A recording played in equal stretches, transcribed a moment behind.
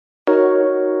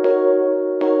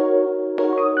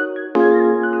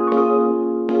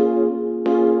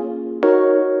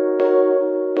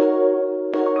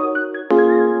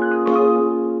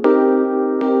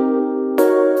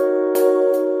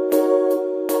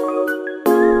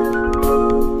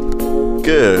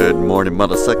Good morning,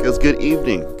 mother suckers. Good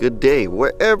evening, good day,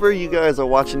 wherever you guys are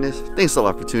watching this. Thanks a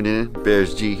lot for tuning in.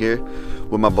 Bearz G here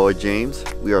with my boy James.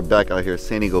 We are back out here at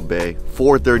San Diego Bay,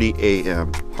 4:30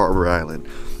 a.m. Harbor Island.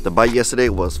 The bite yesterday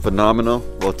was phenomenal.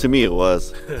 Well, to me it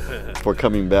was. For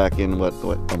coming back in what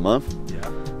a month? Yeah.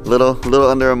 Little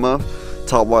under a month.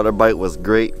 Topwater bite was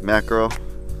great. Mackerel,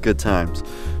 good times.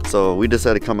 So we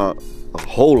decided to come out a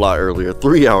whole lot earlier,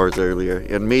 3 hours earlier,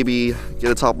 and maybe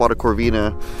get a topwater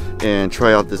corvina and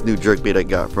try out this new jerkbait I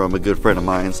got from a good friend of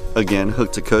mine's. Again,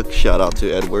 Hook to Cook. Shout out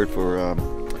to Edward for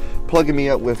plugging me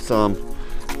up with some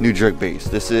new jerkbaits.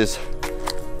 This is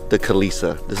the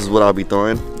Calissa. This is what I'll be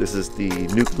throwing. This is the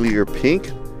nuclear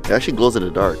pink. It actually glows in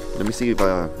the dark. Let me see if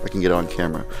I can get it on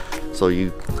camera. So all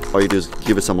you do is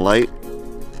give it some light.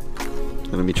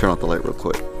 And let me turn off the light real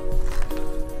quick.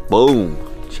 Boom!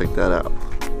 Check that out.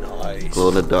 Nice. Glow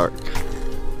in the dark.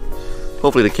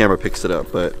 Hopefully the camera picks it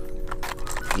up, but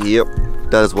yep,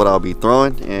 that is what I'll be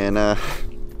throwing, and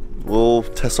we'll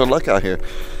test our luck out here.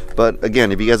 But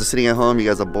again, if you guys are sitting at home, you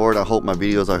guys are bored, I hope my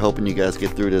videos are helping you guys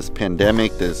get through this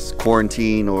pandemic, this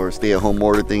quarantine or stay at home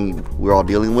order thing we're all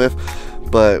dealing with.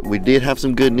 But we did have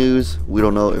some good news. We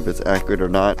don't know if it's accurate or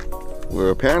not. We're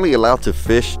apparently allowed to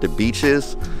fish the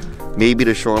beaches, maybe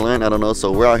the shoreline, I don't know.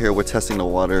 So we're out here, we're testing the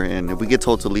water, and if we get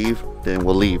told to leave, then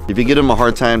we'll leave. If you give them a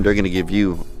hard time, they're gonna give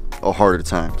you a harder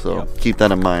time. So yep, keep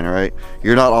that in mind, all right?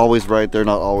 You're not always right, they're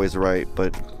not always right,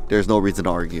 but there's no reason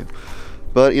to argue.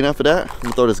 But enough of that. I'm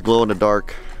gonna throw this glow in the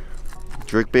dark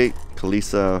jerkbait,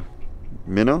 Calissa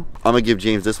Minnow. I'm gonna give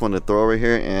James this one to throw right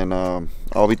here, and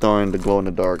I'll be throwing the glow in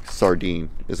the dark Sardine.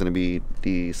 It's gonna be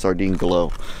the Sardine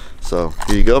Glow. So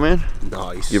here you go, man.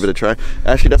 Nice. Give it a try.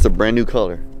 Actually, that's a brand new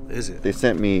color. Is it? They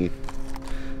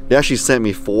actually sent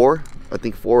me four, I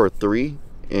think 4 or 3,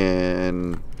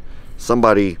 and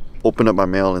somebody opened up my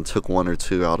mail and took 1 or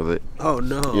 2 out of it. Oh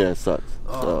no. Yeah, it sucks.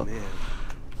 Oh so, man.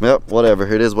 Yep, whatever.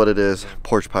 It is what it is.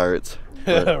 Porch pirates.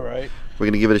 Right. We're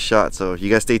gonna give it a shot. So you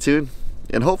guys stay tuned,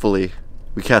 and hopefully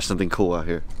we catch something cool out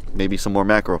here. Maybe some more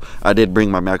mackerel. I did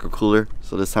bring my mackerel cooler,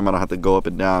 so this time I don't have to go up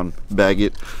and down, bag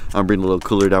it. I'm bringing a little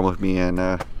cooler down with me, and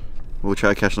we'll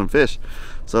try to catch some fish.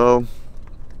 So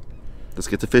let's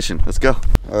get to fishing. Let's go.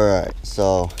 All right,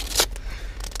 so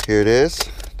here it is.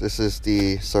 This is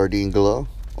the Sardine Glow.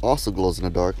 Also glows in the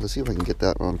dark. Let's see if I can get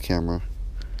that on camera.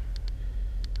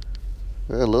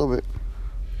 Yeah, a little bit.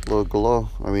 A little glow.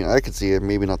 I mean, I could see it.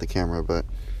 Maybe not the camera, but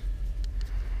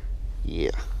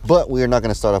yeah. But we are not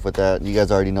going to start off with that. You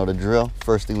guys already know the drill.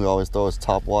 First thing we always throw is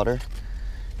top water.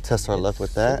 Test our luck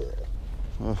with that.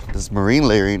 Oh, this marine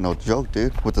layer ain't no joke,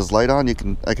 dude. With this light on,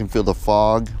 I can feel the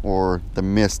fog or the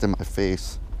mist in my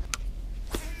face.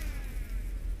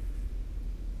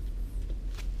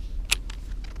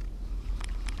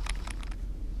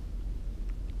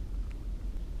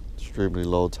 Extremely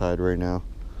low tide right now.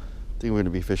 I think we're gonna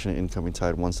be fishing at incoming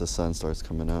tide once the sun starts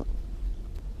coming up.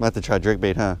 Might have to try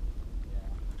jerkbait, huh?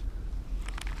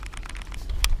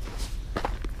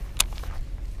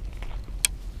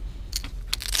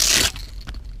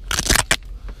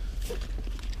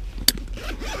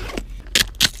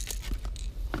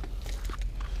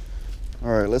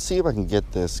 All right, let's see if I can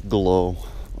get this glow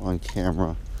on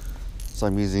camera. So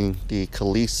I'm using the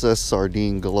Calissa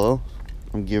Sardine Glow.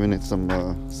 I'm giving it some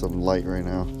light right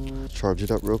now. Charge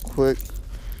it up real quick.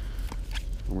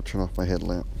 I'm gonna turn off my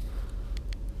headlamp.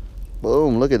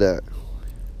 Boom, look at that.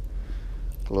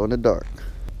 Glow in the dark.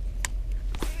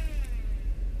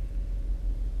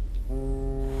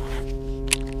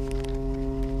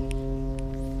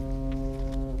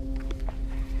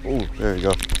 Oh, there you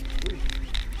go.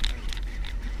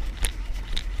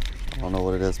 I don't know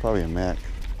what it is, probably a mac.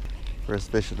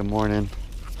 First fish of the morning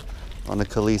on the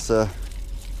Calissa.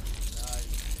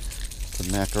 It's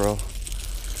a mackerel.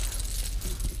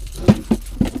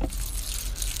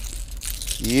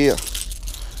 Yeah.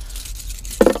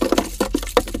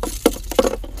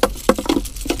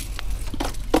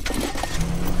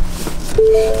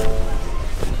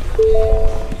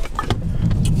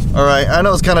 All right, I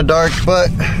know it's kind of dark, but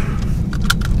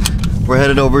we're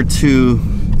headed over to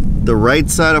the right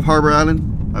side of Harbor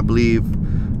Island, I believe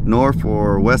north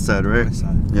or west side, right? West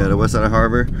side. Yeah, the west side of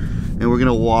Harbor. And we're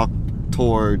gonna walk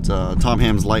towards Tom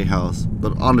Ham's lighthouse,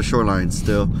 but on the shoreline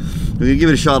still. We're gonna give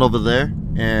it a shot over there,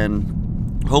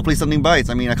 and hopefully something bites.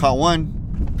 I mean, I caught one.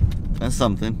 That's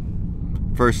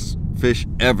something. First fish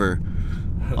ever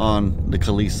on the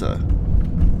Calissa.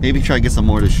 Maybe try to get some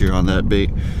more this year on that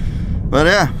bait. But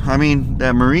yeah, I mean,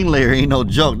 that marine layer ain't no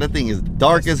joke. That thing is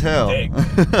dark as hell. Thick.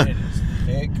 It is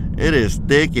thick. It is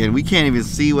thick, and we can't even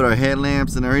see with our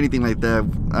headlamps and or anything like that.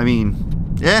 I mean,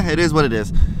 yeah, it is what it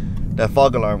is. That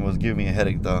fog alarm was giving me a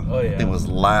headache though. Oh yeah. That thing was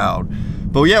loud.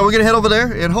 But yeah, we're gonna head over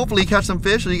there and hopefully catch some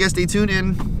fish. So you guys stay tuned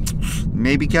and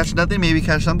maybe catch nothing, maybe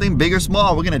catch something big or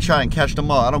small. We're gonna try and catch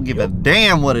them all. I don't give a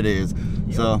damn what it is.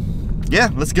 So yeah,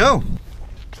 let's go.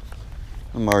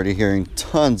 I'm already hearing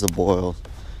tons of boils.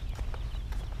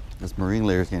 This marine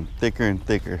layer is getting thicker and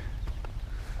thicker.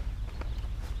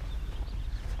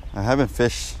 I haven't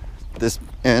fished this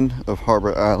end of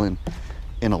Harbor Island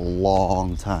in a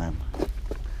long time.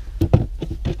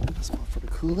 This one for the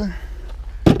cooler.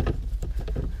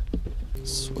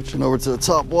 Switching over to the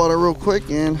top water real quick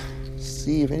and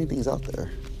see if anything's out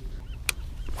there.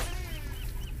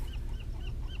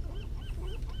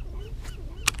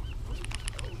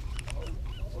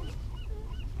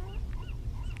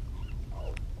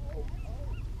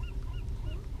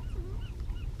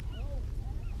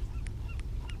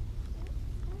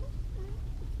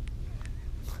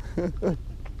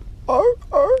 Arr,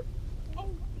 arr.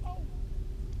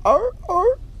 Arr,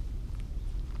 arr.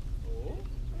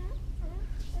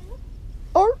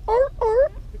 Arr, arr,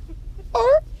 arr.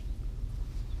 Arr.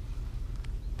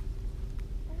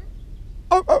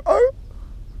 Arr, arr, arr.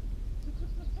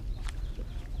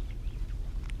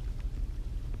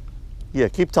 Yeah,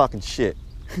 keep talking shit.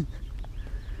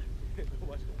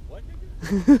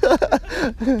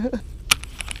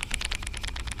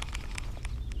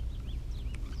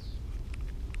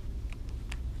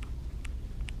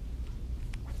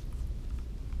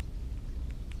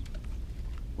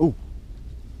 Oh,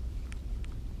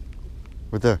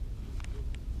 right there.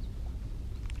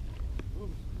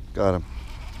 Got him.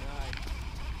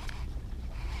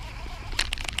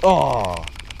 Oh,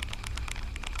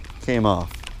 came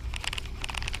off.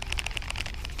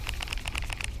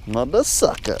 Mother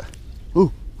sucker.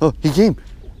 Ooh, oh, he came.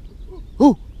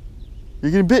 Ooh,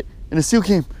 you're getting bit, and the seal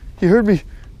came. He heard me.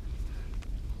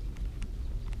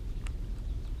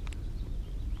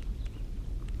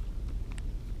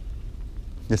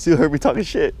 The seal heard me talking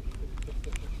shit.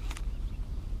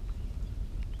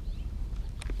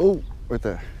 Oh, right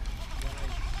there.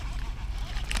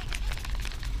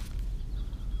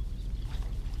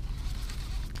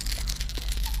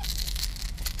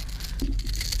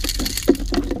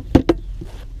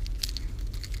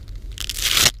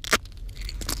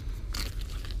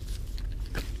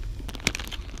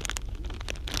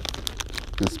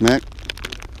 Good smack.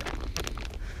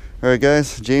 All right,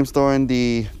 guys. James throwing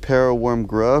the ParaWorm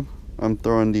Grub. I'm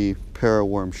throwing the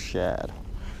ParaWorm Shad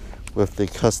with the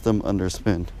custom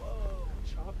underspin. Whoa,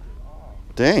 chopped it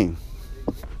off. Dang.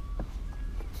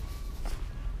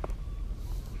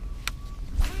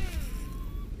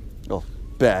 Oh,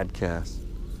 bad cast.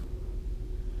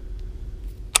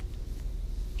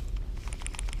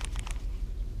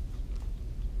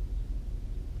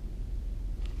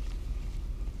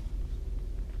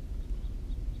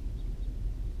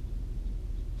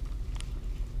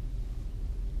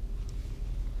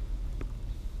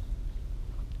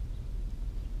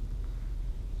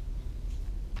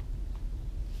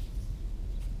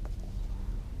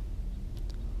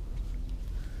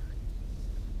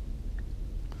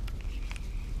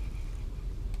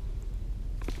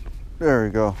 There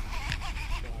we go.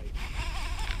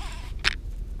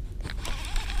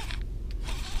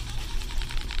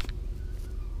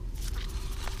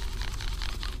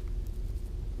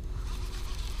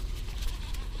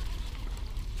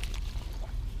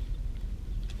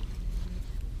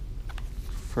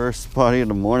 First spotty in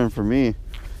the morning for me.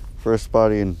 First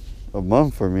spotty in a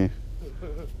month for me.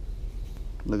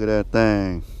 Look at that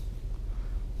thing.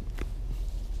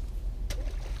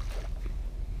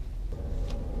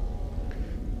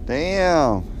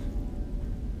 Damn.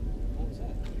 What was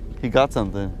that? He got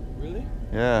something. Really?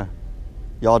 Yeah.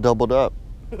 Y'all doubled up.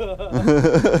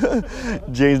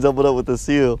 James doubled up with the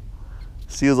seal.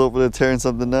 Seal's over there tearing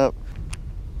something up.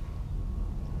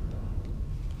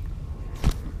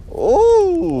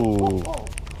 Oh.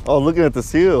 Oh, looking at the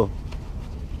seal.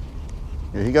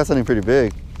 Yeah, he got something pretty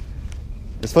big.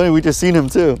 It's funny, we just seen him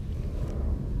too.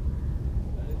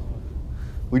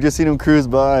 We just seen him cruise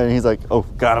by and he's like, oh,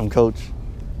 got him, coach.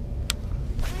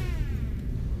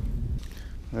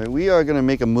 All right, we are gonna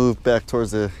make a move back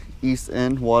towards the east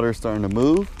end. Water's starting to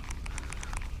move.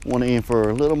 Want to aim for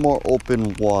a little more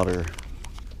open water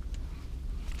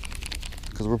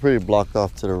because we're pretty blocked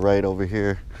off to the right over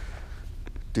here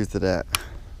due to that.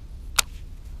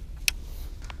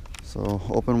 So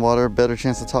open water, better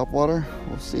chance of top water.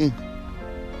 We'll see.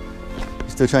 You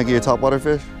still trying to get your top water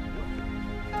fish?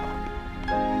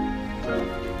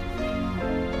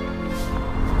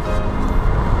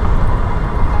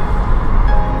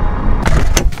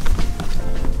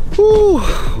 Woo,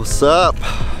 what's up?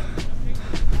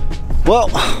 Well,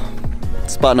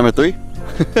 spot number 3.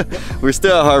 We're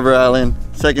still at Harbor Island.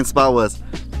 Second spot was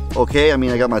okay. I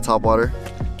mean, I got my Topwater.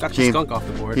 Got the skunk off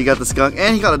the board. He got the skunk,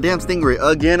 and he got a damn stingray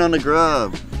again on the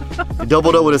grub. He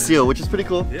doubled up with a seal, which is pretty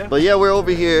cool. Yeah. But yeah, we're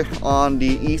over here on the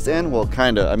east end. Well,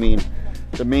 kinda. I mean,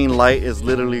 the main light is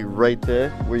literally right there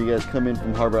where you guys come in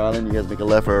from Harbor Island. You guys make a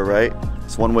left or a right.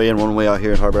 It's one way in, one way out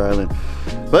here at Harbor Island.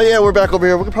 But yeah, we're back over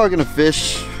here. We're probably gonna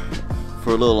fish for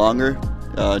a little longer.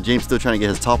 James still trying to get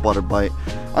his Topwater bite.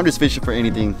 I'm just fishing for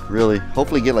anything, really.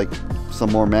 Hopefully get like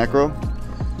some more mackerel,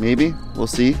 maybe. We'll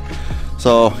see.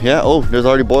 So yeah, oh, there's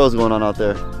already boils going on out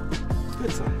there.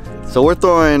 Good sign. So we're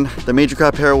throwing the Major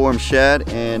Crab ParaWorm Shad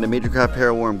and the Major Crab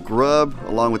ParaWorm Grub,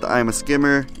 along with the Ima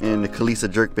Skimmer and the Calissa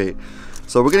jerkbait.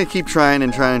 So we're gonna keep trying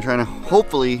and trying to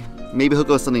hopefully maybe hook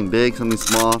up something big, something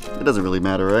small. It doesn't really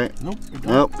matter, right? Nope.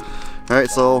 Nope. All right,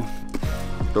 so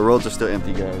the roads are still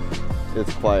empty, guys.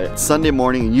 It's quiet. Sunday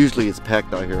morning, and usually it's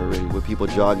packed out here already with people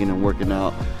jogging and working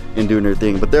out and doing their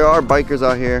thing. But there are bikers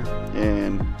out here,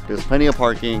 and there's plenty of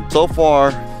parking. So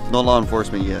far, no law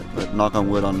enforcement yet, but knock on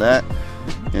wood on that.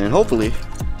 And hopefully,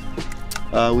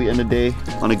 we end the day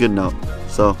on a good note.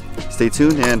 So stay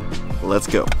tuned and let's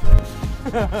go.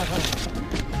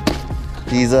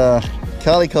 These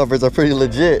Cali covers are pretty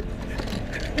legit.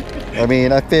 I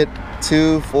mean, I fit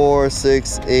 2, 4,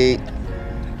 6, 8,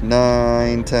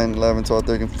 9, 10, 11, 12,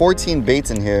 13, 14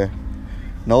 baits in here.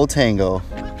 No tango.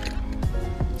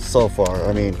 So far,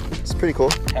 I mean, it's pretty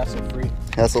cool. Hassle free.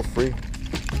 Hassle free.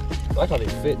 I like how they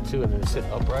fit too, and they sit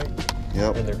upright.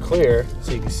 Yep. And they're clear,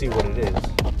 so you can see what it is.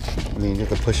 I mean, you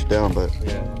have to push it down, but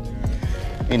Yeah.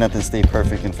 ain't nothing stay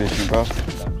perfect in fishing, bro. All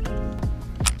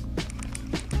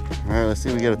right, let's see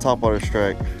if we get a Topwater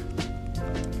strike.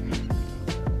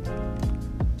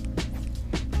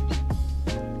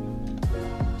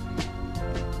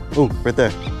 Ooh, right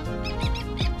there.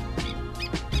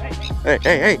 Hey,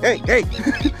 hey, hey, hey, hey!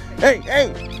 Hey,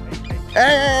 hey!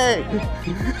 Hey!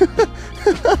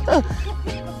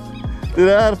 Dude,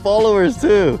 I had followers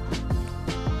too.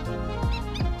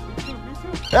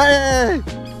 Hey!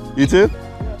 You too?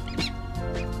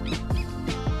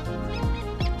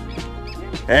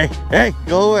 Hey, hey,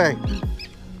 go away.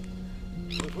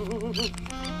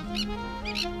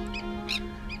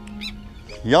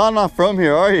 Y'all not from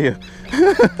here, are you?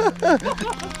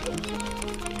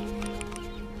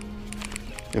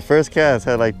 Your first cast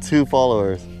had like 2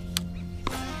 followers.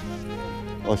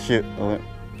 Oh shoot, I went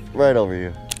right over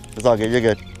you. It's all good, you're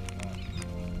good.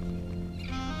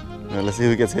 All right, let's see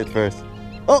who gets hit first.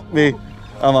 Oh, me.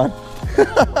 I'm on.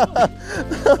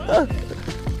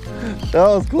 That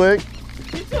was quick.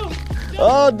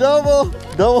 Oh,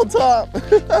 double top.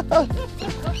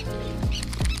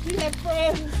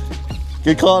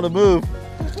 Good call to move.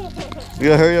 We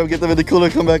gotta hurry up, get them in the cooler,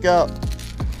 come back out.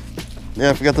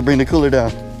 Yeah, I forgot to bring the cooler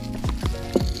down.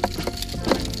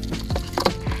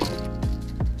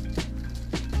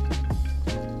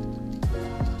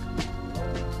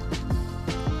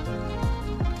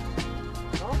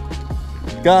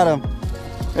 Got him.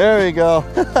 There we go.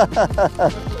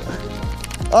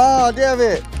 Oh, damn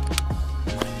it.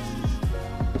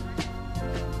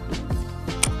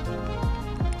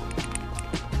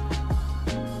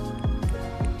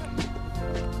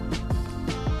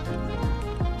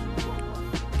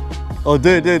 Oh,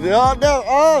 dude. Oh, no.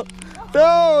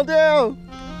 Oh, no.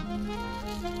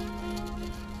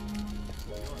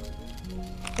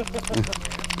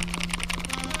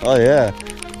 Oh, yeah.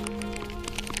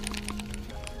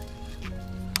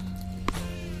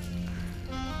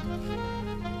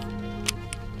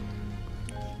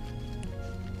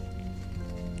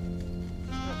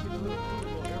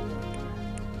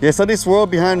 Yeah, something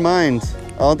swirled behind mine.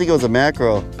 I don't think it was a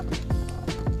mackerel.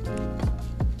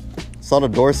 Saw the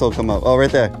dorsal come up. Oh,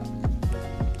 right there.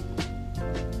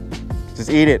 Just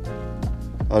eat it.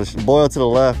 Oh, just boil to the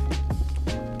left.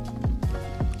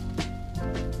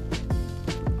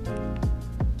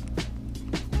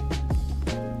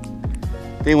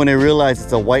 I think when they realize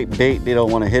it's a white bait, they don't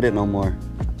want to hit it no more.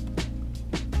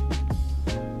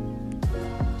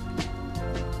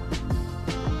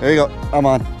 There you go. I'm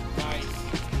on.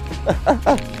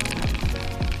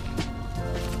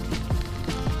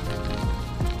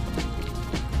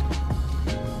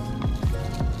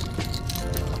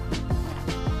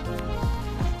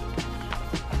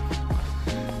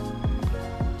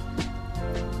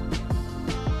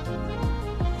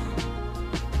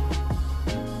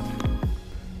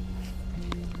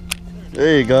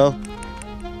 There you go.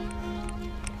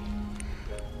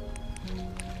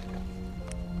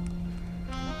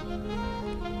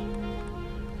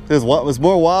 This was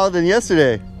more wild than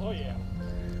yesterday. Oh yeah.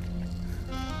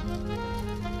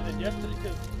 And then yesterday,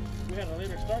 because we had a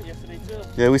later start yesterday too.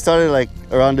 Yeah, we started like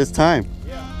around this time.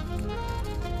 Yeah.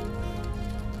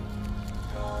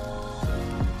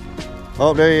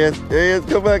 Oh, there he is. There he is.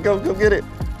 Come back. Come get it.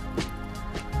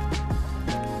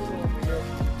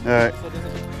 All right.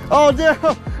 Oh, damn.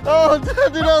 Oh,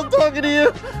 dude, I was talking to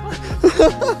you.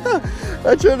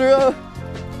 I turned around.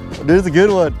 There's a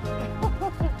good one.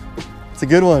 It's a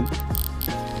good one.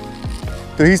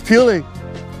 Dude, he's peeling.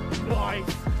 Nice.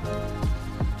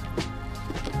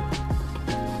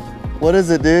 What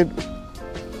is it, dude?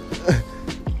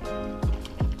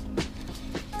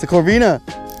 It's a Corvina.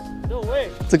 No way.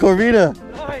 It's a Corvina.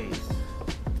 Nice.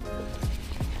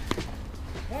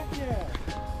 Heck yeah.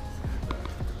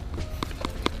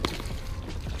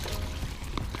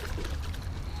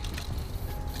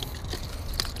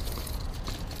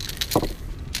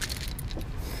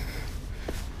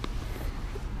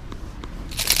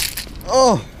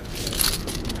 Oh!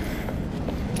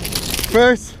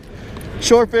 First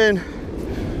short fin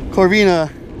Corvina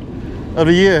of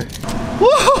the year.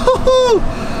 Woo-hoo-hoo!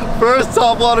 First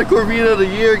topwater Corvina of the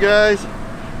year, guys.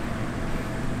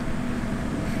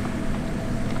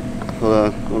 Hold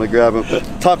on, I want to grab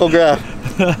him. Taco grab.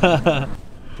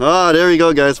 Ah, there we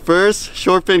go, guys. First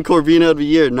short fin Corvina of the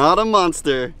year. Not a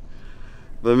monster,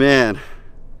 but man,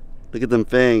 look at them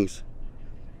fangs.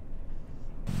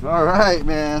 All right,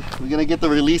 man. We're gonna get the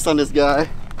release on this guy.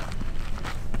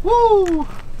 Woo!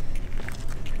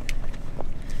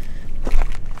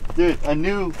 Dude, I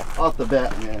knew off the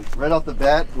bat, man. Right off the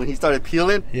bat, when he started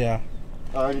peeling, Yeah.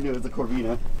 I already knew it was a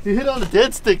Corvina. He hit on a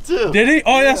dead stick too. Did he?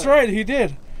 Oh, Yeah. that's right. He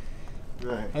did.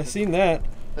 Right. I seen that.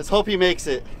 Let's hope he makes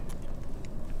it.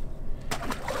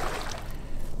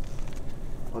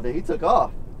 Oh, then he took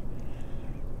off.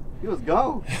 He was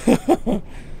gone.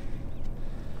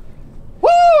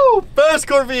 Woo! First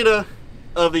Corvina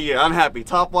of the year. I'm happy.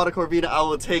 Topwater Corvina, I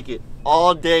will take it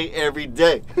all day, every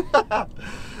day.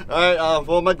 Alright,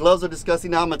 well, my gloves are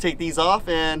disgusting now. I'm going to take these off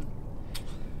and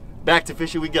back to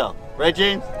fishing we go. Right,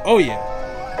 James? Oh, yeah.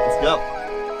 Let's go.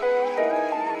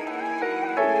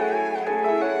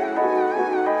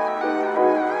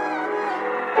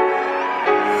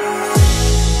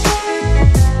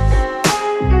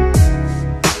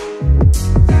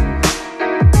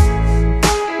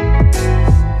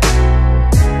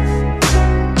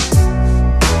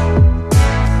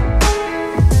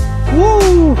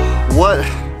 Woo! What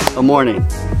a morning.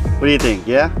 What do you think?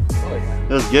 Yeah? Oh, yeah.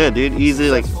 It was good, dude.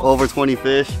 Easily like over 20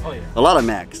 fish. Oh, yeah. A lot of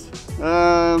max.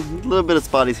 A little bit of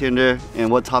spotties here and there. And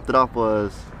what topped it off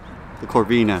was the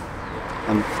Corvina.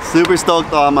 I'm super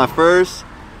stoked on my first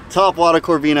topwater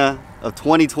Corvina of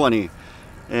 2020.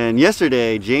 And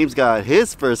yesterday, James got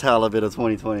his first halibut of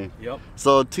 2020. Yep.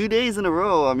 So 2 days in a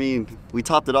row, I mean, we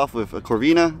topped it off with a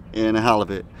Corvina and a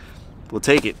halibut. We'll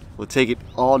take it. We'll take it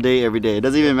all day, every day. It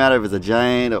doesn't even matter if it's a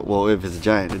giant. Well, if it's a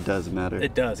giant, it does matter.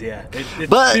 It does, yeah. It'd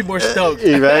But be more stoked.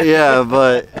 right? Yeah,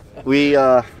 but we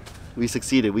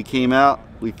succeeded. We came out,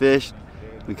 we fished,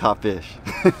 we caught fish.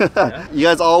 Yeah. You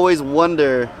guys always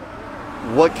wonder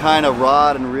what kind of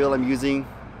rod and reel I'm using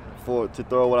to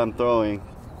throw what I'm throwing.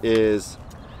 Is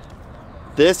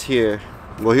this here?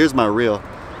 Well, here's my reel.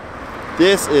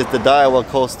 This is the Daiwa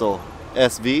Coastal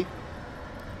SV.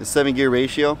 The 7-gear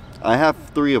ratio. I have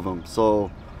 3 of them,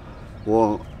 so,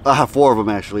 well, I have 4 of them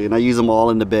actually, and I use them all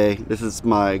in the bay. This is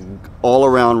my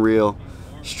all-around reel,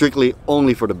 strictly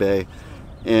only for the bay.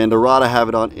 And the rod I have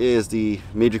it on is the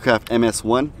Major Craft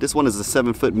MS1. This one is a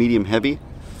 7-foot medium heavy.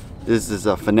 This is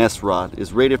a finesse rod.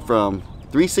 It's rated from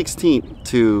 3/16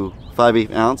 to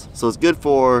 5/8 ounce, so it's good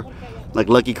for like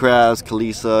lucky crabs,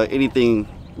 Calissa, anything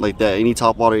like that. Any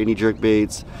topwater, any jerk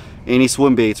baits, any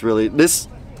swim baits really. This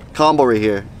combo right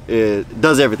here, it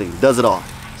does everything, does it all.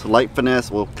 So light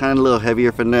finesse, well, kind of a little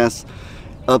heavier finesse,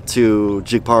 up to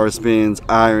JigPara spins,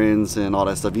 irons, and all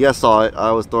that stuff. You guys saw it.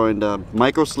 I was throwing the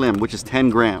micro slim, which is 10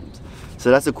 grams.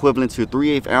 So that's equivalent to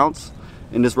 3/8 ounce,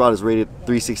 and this rod is rated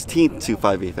 3/16 to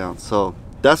 5/8 ounce. So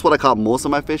that's what I caught most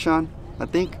of my fish on, I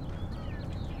think.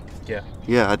 Yeah.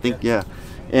 Yeah, I think, yeah.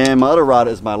 And my other rod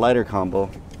is my lighter combo,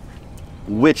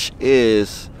 which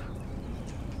is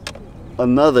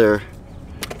another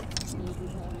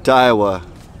Daiwa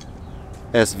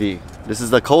SV. This is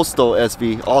the Coastal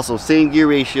SV, also same gear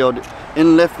ratio.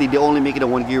 In Lefty, they only make it a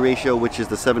 1 gear ratio, which is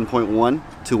the 7.1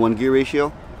 to 1 gear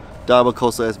ratio. Daiwa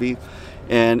Coastal SV.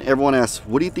 And everyone asks,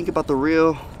 what do you think about the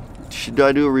reel? Should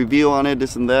I do a review on it,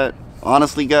 this and that?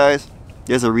 Honestly, guys,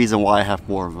 there's a reason why I have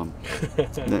 4 of them.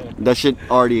 that should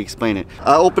already explain it.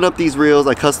 I open up these reels,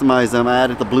 I customize them, I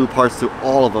added the blue parts to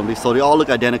all of them, so they all look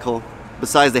identical,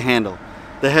 besides the handle.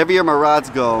 The heavier my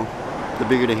rods go, the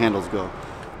bigger the handles go.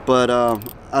 But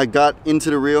I got into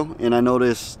the reel and I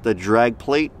noticed the drag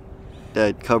plate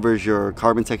that covers your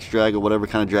carbon tex drag or whatever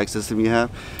kind of drag system you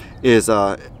have is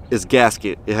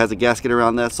gasket. It has a gasket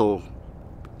around that, so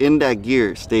in that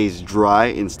gear it stays dry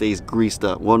and stays greased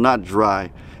up. Well, not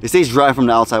dry. It stays dry from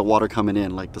the outside water coming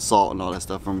in, like the salt and all that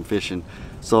stuff from fishing.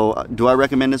 So do I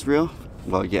recommend this reel?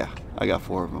 Well, yeah, I got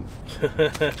 4 of them.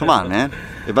 Come on, man.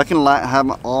 If I can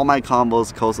have all my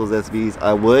combos Coastals SVs,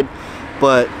 I would.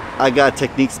 But I got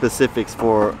technique specifics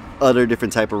for other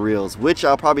different type of reels, which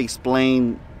I'll probably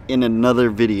explain in another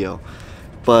video.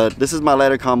 But this is my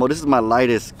lighter combo. This is my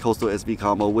lightest Coastal SV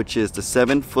combo, which is the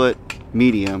 7-foot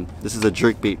medium. This is a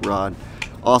jerkbait rod.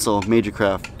 Also Major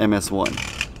Craft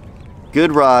MS1.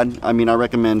 Good rod. I mean, I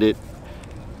recommend it.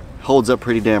 Holds up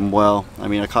pretty damn well. I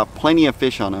mean, I caught plenty of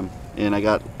fish on them, and I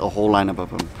got a whole lineup of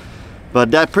them.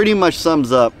 But that pretty much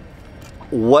sums up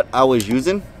what I was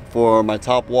using for my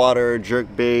topwater,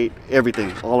 jerkbait,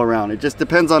 everything all around. It just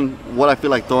depends on what I feel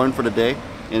like throwing for the day,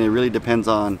 and it really depends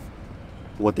on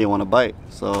what they want to bite.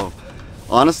 So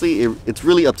honestly, it's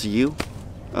really up to you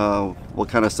what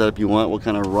kind of setup you want, what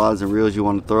kind of rods and reels you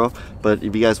want to throw. But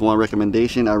if you guys want a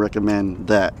recommendation, I recommend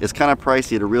that. It's kind of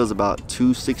pricey. The reel's about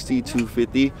 $260,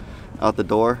 $250 out the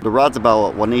door. The rod's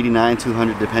about what, $189,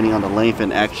 $200 depending on the length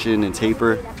and action and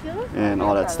taper and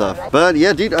all that stuff. But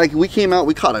yeah, dude, like, we came out,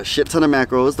 we caught a shit ton of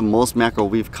mackerel. It's the most mackerel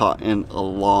we've caught in a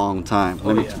long time.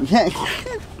 Oh, yeah.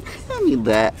 I mean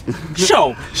that.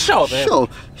 Show them.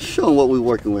 Show what we're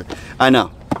working with. I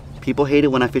know. People hate it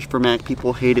when I fish for Mac.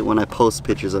 People hate it when I post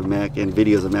pictures of Mac and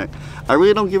videos of Mac. I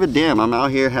really don't give a damn. I'm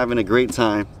out here having a great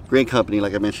time. Great company,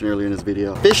 like I mentioned earlier in this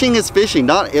video. Fishing is fishing.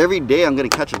 Not every day I'm gonna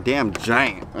catch a damn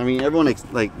giant. I mean, everyone,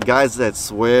 like guys that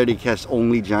swear they catch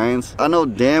only giants, I know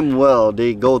damn well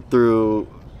they go through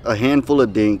a handful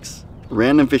of dinks,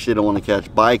 random fish they don't want to catch,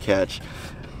 bycatch,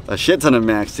 a shit ton of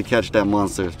Macs to catch that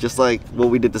monster. Just like what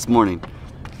we did this morning.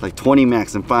 Like 20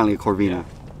 Macs and finally a Corvina.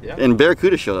 Yeah. And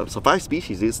Barracuda showed up. So 5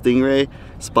 species. It's stingray,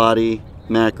 spotty,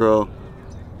 mackerel.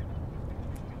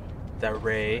 That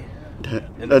ray.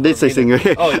 I did say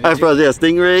stingray. Oh, I froze. Yeah,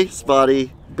 stingray,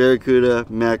 spotty, barracuda,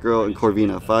 mackerel, and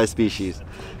Corvina. 5 species.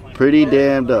 Pretty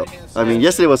damn dope. I mean,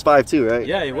 yesterday was 5 too, right?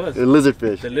 Yeah, it was. The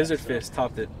lizardfish. The lizardfish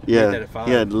topped it. Yeah,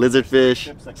 yeah.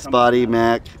 Lizardfish, spotty,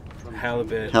 mac,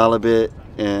 halibut,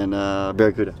 and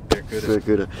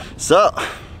barracuda. So.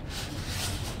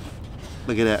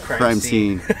 Look at that crime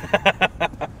scene.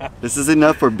 This is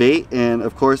enough for bait, and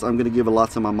of course I'm gonna give a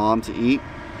lot to my mom to eat.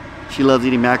 She loves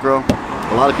eating mackerel.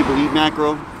 A lot of people eat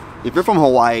mackerel. If you're from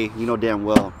Hawaii, you know damn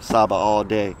well Saba all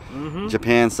day.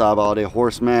 Japan Saba all day.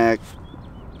 Horse mac,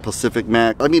 Pacific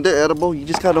mac. I mean, they're edible. You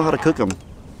just gotta know how to cook them.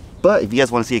 But if you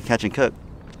guys want to see a catch and cook,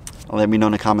 let me know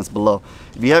in the comments below.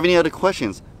 If you have any other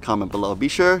questions, comment below. Be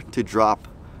sure to drop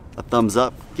a thumbs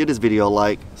up, give this video a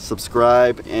like,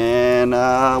 subscribe, and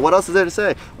what else is there to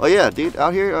say? Oh yeah, dude,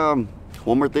 out here,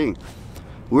 one more thing.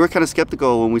 We were kind of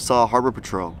skeptical when we saw Harbor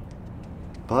Patrol,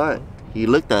 but he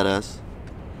looked at us,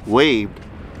 waved,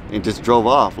 and just drove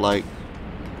off. Like,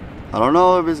 I don't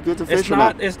know if it's good to fish or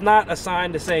not. It's not a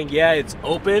sign to saying, yeah, it's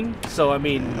open. So I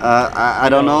mean, I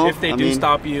don't know if they do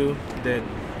stop you, then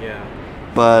yeah.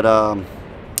 But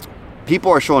people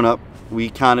are showing up. We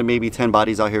counted maybe 10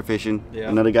 bodies out here fishing. Yeah.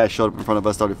 Another guy showed up in front of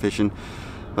us, started fishing.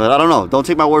 But I don't know. Don't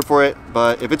take my word for it.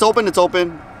 But if it's open, it's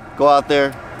open. Go out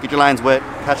there, get your lines wet,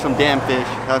 catch some damn fish,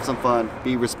 have some fun,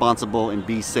 be responsible, and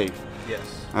be safe. Yes.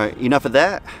 All right, enough of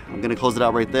that. I'm going to close it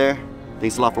out right there.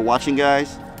 Thanks a lot for watching,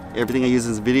 guys. Everything I use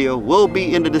in this video will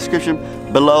be in the description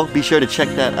below. Be sure to check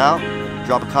that out.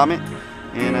 Drop a comment.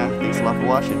 And thanks a lot for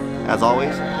watching. As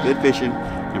always, good fishing,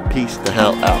 and peace the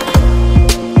hell out.